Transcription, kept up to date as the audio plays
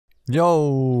Yo,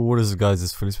 what is it guys,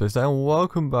 it's FullySpaced and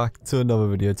welcome back to another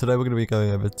video. Today we're going to be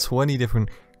going over 20 different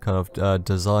kind of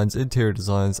designs, interior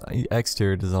designs,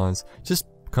 exterior designs, just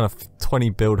kind of 20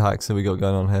 build hacks that we got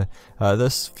going on here.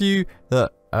 There's a few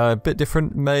that are a bit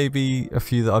different, maybe a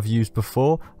few that I've used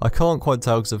before. I can't quite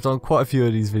tell because I've done quite a few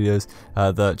of these videos.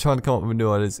 That trying to come up with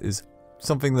new ideas is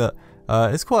something that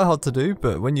it's quite hard to do,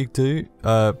 but when you do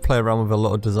play around with a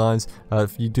lot of designs,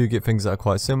 you do get things that are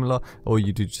quite similar, or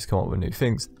you do just come up with new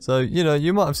things. So, you know,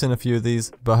 you might have seen a few of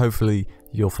these, but hopefully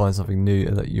you'll find something new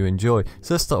that you enjoy.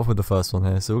 So let's start off with the first one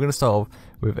here. So we're going to start off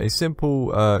with a simple,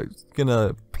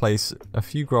 gonna place a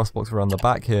few grass blocks around the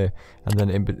back here, and then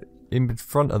in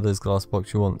front of this glass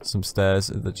box you want some stairs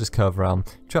that just curve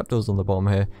around, trapdoors on the bottom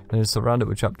here, and just surround it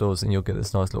with trapdoors and you'll get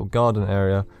this nice little garden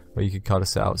area where you could kind of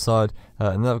sit outside.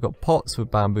 And then I've got pots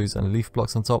with bamboos and leaf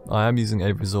blocks on top. I am using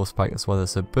a resource pack, that's why they're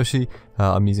so bushy.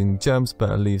 I'm using Germs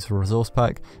Better Leaves for resource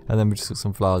pack, and then we just got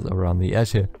some flowers around the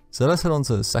edge here. So let's head on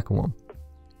to the second one.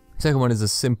 Second one is a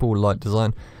simple light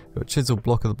design. We've got chisel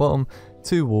block at the bottom,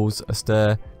 two walls, a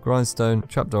stair, grindstone,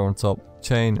 trapdoor on top,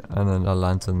 chain, and then a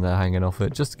lantern there hanging off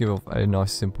it, just to give off a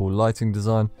nice simple lighting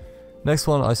design. Next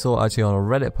one I saw actually on a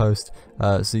Reddit post,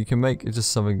 so you can make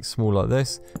just something small like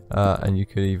this, and you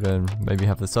could even maybe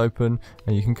have this open,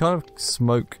 and you can kind of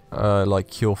smoke like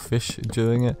cure fish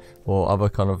doing it, or other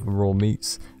kind of raw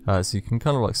meats, so you can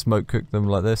kind of like smoke cook them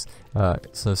like this,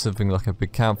 so something like a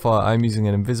big campfire. I'm using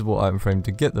an invisible item frame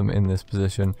to get them in this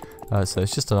position, so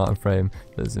it's just an item frame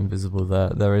that's invisible there.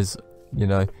 There is, you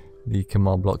know, the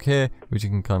command block here, which you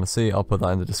can kind of see. I'll put that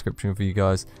in the description for you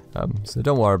guys, so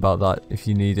don't worry about that if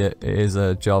you need it. It is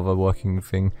a Java working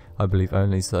thing, I believe,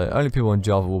 only, so only people in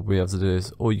Java will be able to do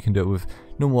this, or you can do it with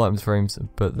normal items frames,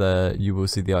 but there you will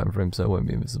see the item frame, so it won't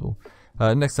be invisible.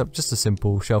 Next up, just a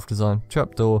simple shelf design,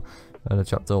 trapdoor, and a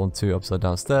trapdoor on two upside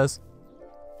down stairs.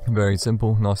 Very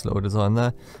simple, nice little design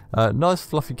there. Nice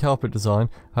fluffy carpet design.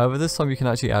 However, this time you can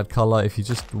actually add colour if you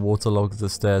just waterlog the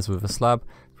stairs with a slab,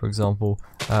 for example,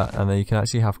 and then you can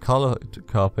actually have coloured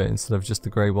carpet instead of just the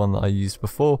grey one that I used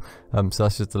before. So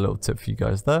that's just a little tip for you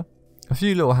guys there. A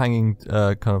few little hanging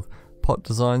kind of pot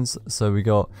designs. So we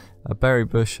got a berry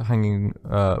bush hanging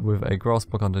with a grass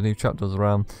block underneath, trapdoors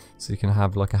around, so you can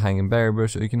have like a hanging berry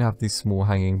bush, or you can have these small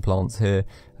hanging plants here.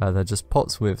 They're just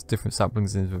pots with different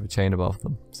saplings in with a chain above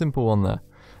them. Simple one there.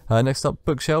 Next up,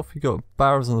 bookshelf. You got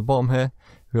barrels on the bottom here.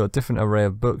 We've got a different array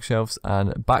of bookshelves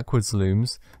and backwards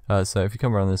looms. So if you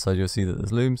come around this side, you'll see that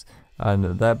there's looms,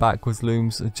 and their backwards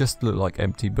looms just look like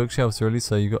empty bookshelves really.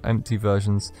 So you've got empty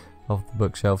versions of the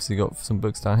bookshelves. So you got some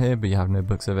books down here, but you have no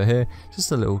books over here.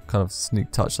 Just a little kind of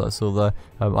sneak touch that I saw there.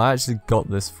 I actually got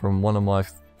this from one of my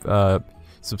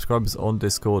subscribers on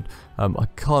Discord. I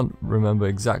can't remember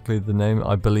exactly the name.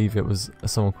 I believe it was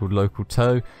someone called Local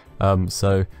Toe.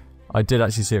 So I did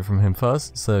actually see it from him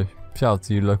first. So shout out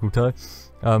to you, Local Toe.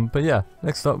 But yeah,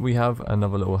 next up we have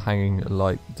another little hanging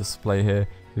light display here.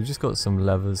 We've just got some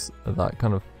levers that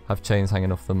kind of have chains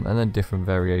hanging off them, and then different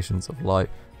variations of light.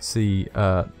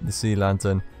 The sea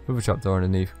lantern with a trapdoor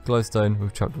underneath, glowstone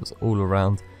with trapdoors all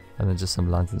around, and then just some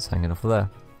lanterns hanging off there.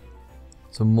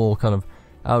 Some more kind of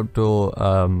outdoor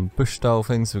bush style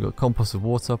things. We've got compost with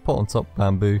water, pot on top,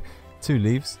 bamboo, two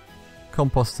leaves,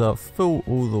 composter full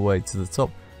all the way to the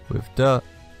top with dirt,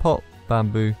 pot,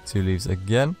 bamboo, two leaves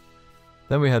again.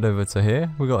 Then we head over to here.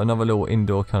 We got another little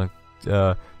indoor kind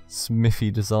of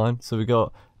smithy design. So we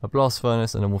got a blast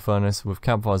furnace and a normal furnace with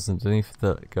campfires underneath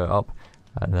that go up,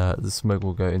 and the smoke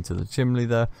will go into the chimney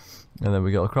there. And then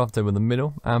we got a craft table in the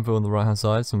middle, anvil on the right hand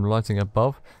side, some lighting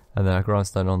above, and then a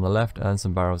grindstone on the left, and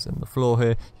some barrels in the floor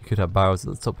here. You could have barrels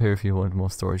at the top here if you wanted more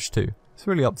storage too. It's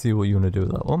really up to you what you want to do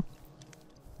with that one.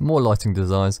 More lighting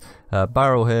designs,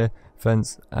 barrel here,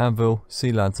 fence, anvil,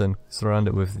 sea lantern, surround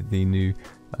it with the new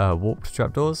warped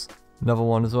trapdoors. Another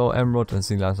one as well, emerald and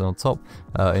sea lantern on top.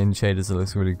 In shaders it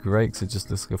looks really great because it just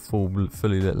looks like a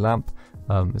fully lit lamp.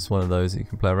 It's one of those that you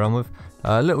can play around with.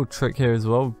 A little trick here as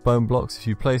well, bone blocks. If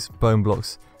you place bone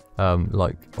blocks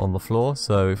like on the floor,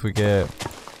 so if we get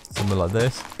something like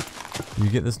this, you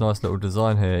get this nice little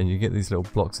design here, and you get these little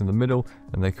blocks in the middle,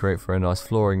 and they create for a nice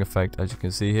flooring effect. As you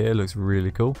can see here, it looks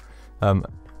really cool.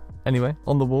 Anyway,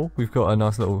 on the wall we've got a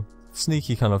nice little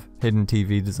sneaky kind of hidden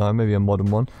TV design, maybe a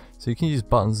modern one. So you can use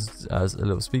buttons as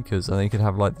little speakers, and then you can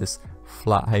have like this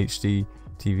flat HD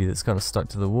TV that's kind of stuck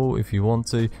to the wall. If you want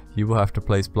to, you will have to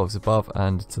place blocks above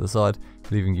and to the side,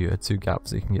 leaving you a two gap,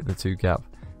 so you can get the two gap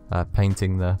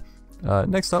painting there.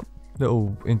 Next up,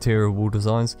 little interior wall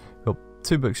designs. We've got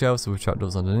two bookshelves with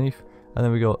trapdoors underneath, and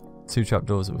then we got two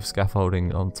trapdoors with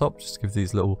scaffolding on top, just to give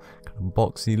these little kind of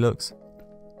boxy looks.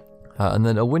 And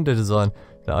then a window design,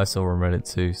 that I saw on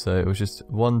Reddit too. So it was just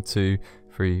 1, 2,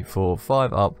 3, 4,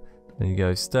 5 up, then you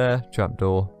go stair,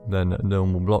 trapdoor, then a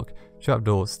normal block,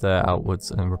 trapdoor, stair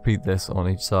outwards, and repeat this on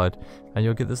each side, and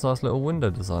you'll get this nice little window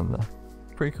design there.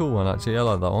 Pretty cool one actually, I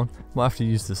like that one. Might have to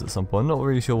use this at some point, not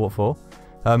really sure what for.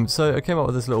 So I came up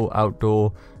with this little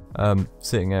outdoor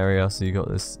sitting area, so you got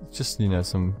this, just, you know,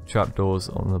 some trapdoors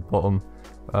on the bottom,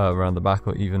 around the back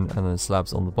or even, and then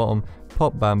slabs on the bottom,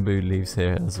 pop bamboo leaves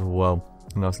here as well.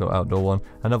 A nice little outdoor one.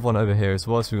 Another one over here as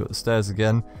well, so we've got the stairs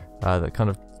again, that kind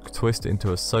of twist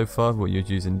into a sofa, what you'd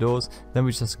use indoors. Then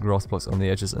we just have some grass blocks on the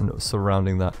edges, and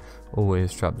surrounding that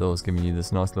always trapdoors, giving you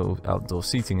this nice little outdoor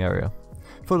seating area.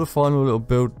 For the final little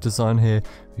build design here,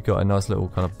 we've got a nice little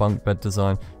kind of bunk bed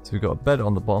design. So we've got a bed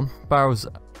on the bottom, barrels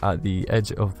at the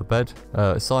edge of the bed,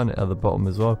 a sign at the bottom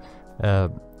as well,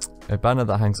 a banner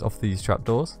that hangs off these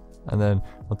trapdoors, and then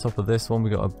on top of this one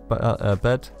we got a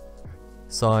bed,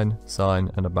 sign,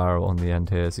 and a barrel on the end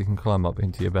here, so you can climb up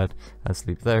into your bed and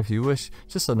sleep there if you wish.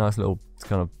 Just a nice little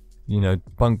kind of, you know,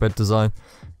 bunk bed design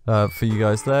for you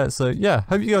guys there. So yeah,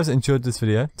 hope you guys enjoyed this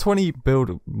video. 20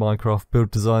 build Minecraft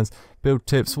build designs, build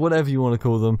tips, whatever you want to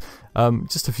call them.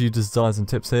 Just a few designs and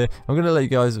tips here. I'm going to let you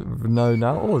guys know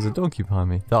now, oh, there's a donkey behind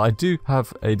me, that I do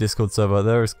have a Discord server.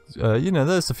 There is, you know,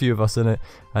 there's a few of us in it,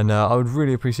 and I would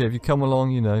really appreciate if you come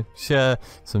along, you know, share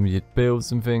some of your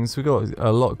builds and things. We've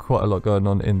got quite a lot going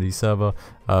on in the server,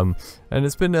 and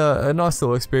it's been a nice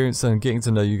little experience and getting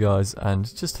to know you guys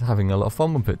and just having a lot of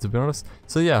fun with it, to be honest.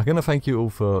 So yeah, I'm going to thank you all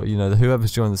for, you know,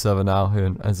 whoever's joined the server now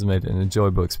who has made it an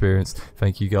enjoyable experience.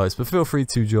 Thank you guys, but feel free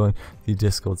to join the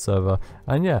Discord server.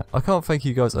 And yeah, I can't thank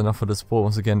you guys enough for the support.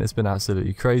 Once again, it's been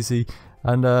absolutely crazy.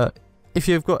 And if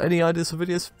you've got any ideas for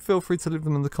videos, feel free to leave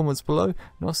them in the comments below, and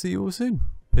I'll see you all soon.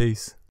 Peace.